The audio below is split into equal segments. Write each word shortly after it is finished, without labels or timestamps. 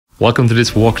Welcome to this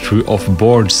walkthrough of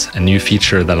Boards, a new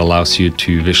feature that allows you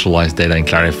to visualize data and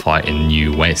clarify in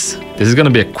new ways. This is going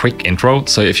to be a quick intro,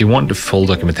 so if you want the full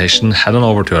documentation, head on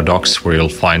over to our docs where you'll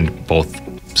find both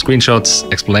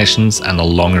screenshots, explanations, and a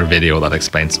longer video that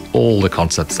explains all the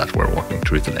concepts that we're walking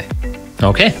through today.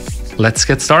 Okay, let's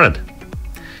get started.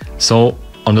 So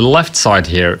on the left side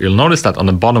here, you'll notice that on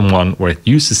the bottom one where it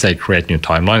used to say create new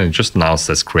timeline, it just now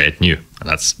says create new. And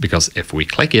that's because if we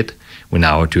click it, we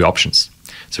now have two options.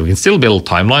 So we can still build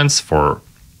timelines for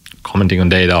commenting on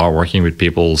data, working with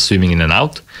people, zooming in and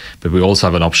out, but we also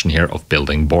have an option here of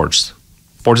building boards.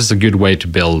 Boards is a good way to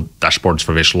build dashboards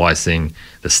for visualizing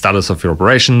the status of your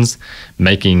operations,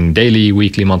 making daily,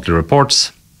 weekly, monthly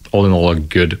reports, all in all a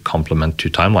good complement to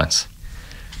timelines.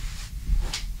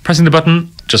 Pressing the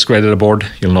button just created a board.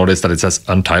 You'll notice that it says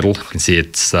untitled. You can see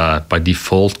it's by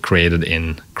default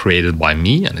created by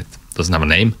me, and it doesn't have a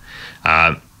name.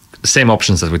 Same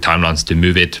options as with timelines to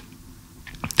move it,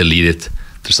 delete it.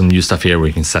 There's some new stuff here where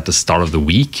you can set the start of the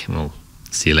week. We'll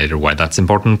see later why that's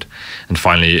important. And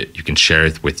finally, you can share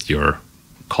it with your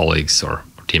colleagues or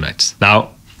teammates. Now,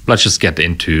 let's just get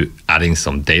into adding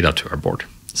some data to our board.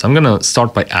 So I'm going to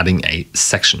start by adding a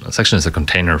section. A section is a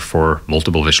container for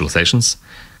multiple visualizations.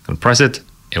 I'm going to press it.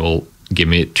 It will give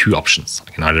me two options.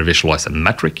 I can either visualize a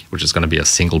metric, which is going to be a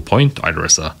single point, either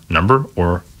as a number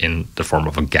or in the form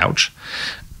of a gouge,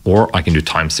 or I can do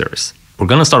time series. We're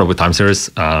going to start with time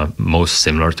series, most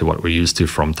similar to what we're used to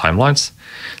from timelines.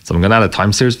 So I'm going to add a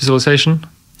time series visualization.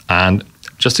 And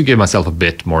just to give myself a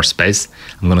bit more space,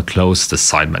 I'm going to close the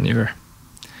side menu here.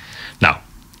 Now,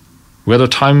 with our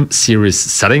time series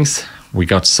settings, we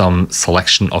got some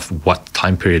selection of what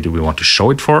time period do we want to show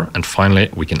it for. And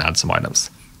finally, we can add some items.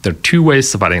 There are two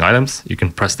ways of adding items. You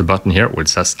can press the button here where it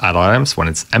says add items when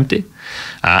it's empty.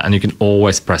 And you can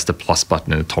always press the plus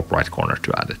button in the top right corner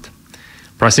to add it.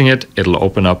 Pressing it, it'll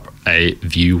open up a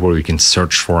view where we can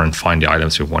search for and find the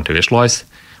items we want to visualize.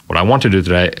 What I want to do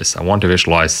today is I want to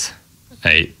visualize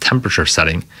a temperature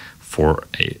setting for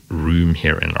a room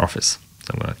here in our office.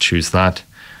 So I'm going to choose that,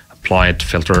 apply it,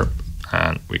 filter,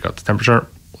 and we got the temperature.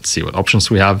 Let's see what options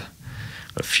we have.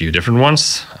 A few different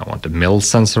ones. I want the mil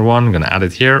sensor one. I'm going to add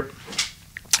it here,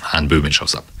 and boom, it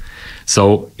shows up.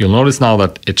 So you'll notice now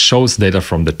that it shows data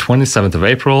from the 27th of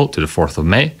April to the 4th of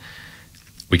May.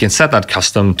 We can set that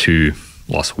custom to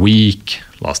last week,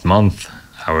 last month,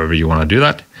 however you want to do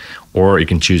that, or you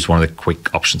can choose one of the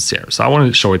quick options here. So I want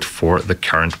to show it for the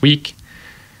current week.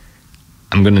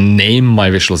 I'm going to name my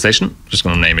visualization. I'm just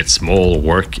going to name it small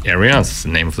work area. That's the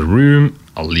name of the room.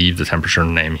 I'll leave the temperature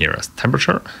name here as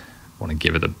temperature. I want to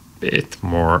give it a bit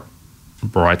more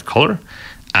bright color.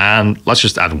 And let's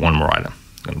just add one more item.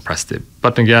 I'm going to press the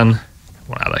button again. I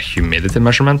want to add a humidity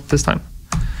measurement this time.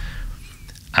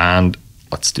 And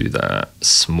let's do the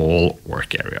small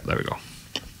work area. There we go.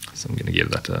 So I'm going to give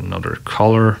that another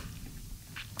color.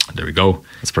 There we go.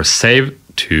 Let's press save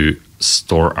to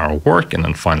store our work and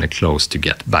then finally close to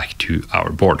get back to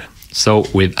our board. So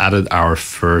we've added our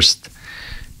first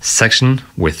section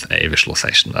with a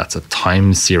visualization. That's a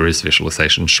time series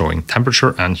visualization showing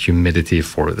temperature and humidity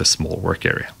for the small work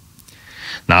area.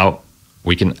 Now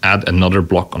we can add another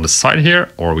block on the side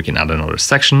here, or we can add another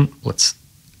section. Let's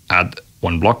add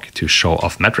one block to show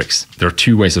off metrics. There are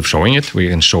two ways of showing it. We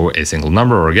can show a single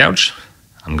number or a gouge.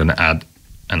 I'm going to add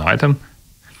an item.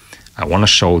 I want to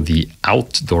show the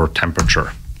outdoor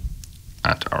temperature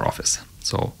at our office.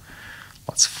 So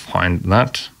let's find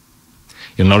that.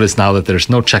 You'll notice now that there's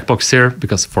no checkbox here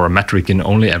because for a metric you can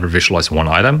only ever visualize one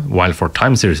item, while for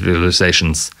time series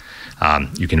visualizations,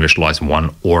 you can visualize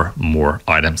one or more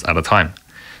items at a time.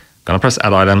 I'm going to press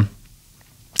add item.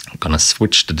 I'm going to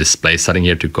switch the display setting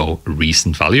here to go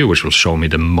recent value, which will show me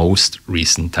the most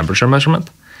recent temperature measurement.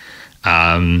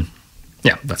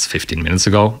 Yeah, that's 15 minutes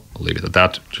ago. I'll leave it at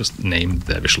that. Just name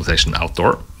the visualization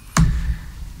outdoor.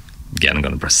 Again, I'm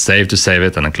going to press save to save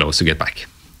it and then close to get back.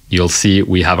 You'll see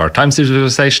we have our time series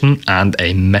visualization and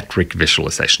a metric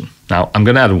visualization. Now I'm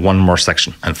going to add one more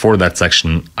section. And for that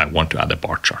section, I want to add a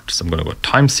bar chart. So I'm going to go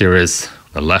time series,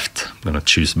 the left, I'm going to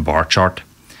choose bar chart.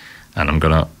 And I'm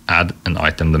going to add an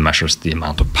item that measures the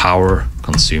amount of power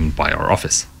consumed by our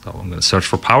office. So I'm going to search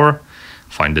for power,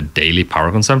 find the daily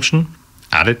power consumption,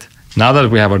 add it. Now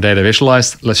that we have our data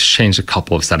visualized, let's change a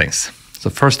couple of settings. So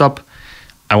first up,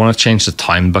 I want to change the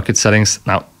time bucket settings.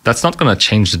 Now that's not going to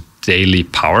change the daily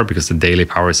power because the daily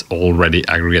power is already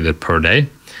aggregated per day,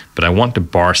 but I want the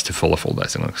bars to fill a full day.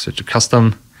 So I'm going to switch to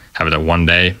custom, have it at 1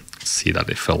 day, see that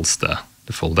it fills the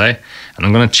full day. And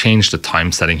I'm going to change the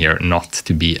time setting here, not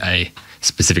to be a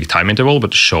specific time interval,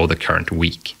 but to show the current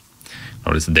week.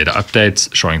 Notice the data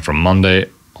updates showing from Monday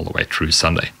all the way through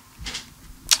Sunday.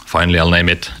 Finally, I'll name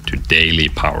it to daily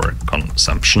power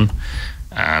consumption.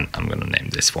 And I'm going to name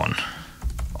this one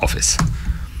Office.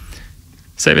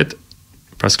 Save it,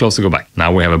 press close to go back.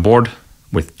 Now we have a board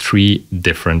with 3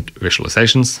 different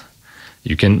visualizations.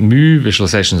 You can move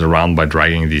visualizations around by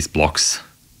dragging these blocks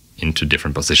into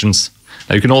different positions.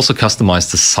 Now you can also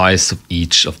customize the size of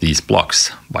each of these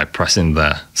blocks by pressing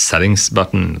the settings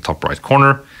button in the top right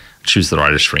corner. Choose the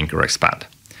either shrink or expand.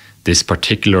 This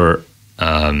particular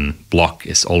block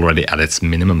is already at its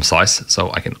minimum size,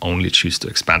 so I can only choose to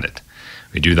expand it.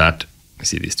 We do that, we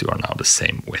see these two are now the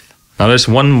same width. Now there's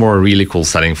one more really cool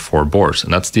setting for boards,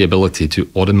 and that's the ability to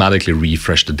automatically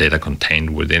refresh the data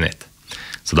contained within it.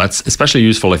 So that's especially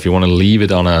useful if you want to leave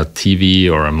it on a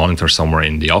TV or a monitor somewhere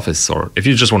in the office, or if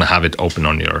you just want to have it open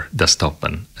on your desktop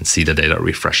and see the data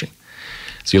refreshing.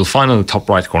 So you'll find on the top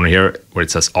right corner here where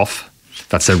it says off,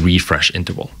 that's a refresh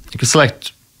interval. You can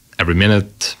select every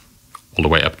minute, all the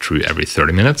way up through every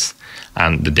 30 minutes,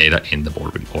 and the data in the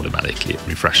board will automatically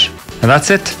refresh. And that's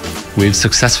it. We've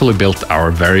successfully built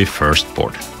our very first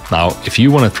board. Now, if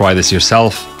you want to try this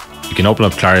yourself, you can open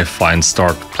up Clarify and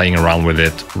start playing around with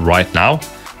it right now,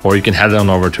 or you can head on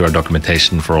over to our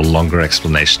documentation for a longer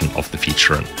explanation of the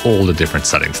feature and all the different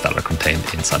settings that are contained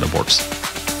inside the boards.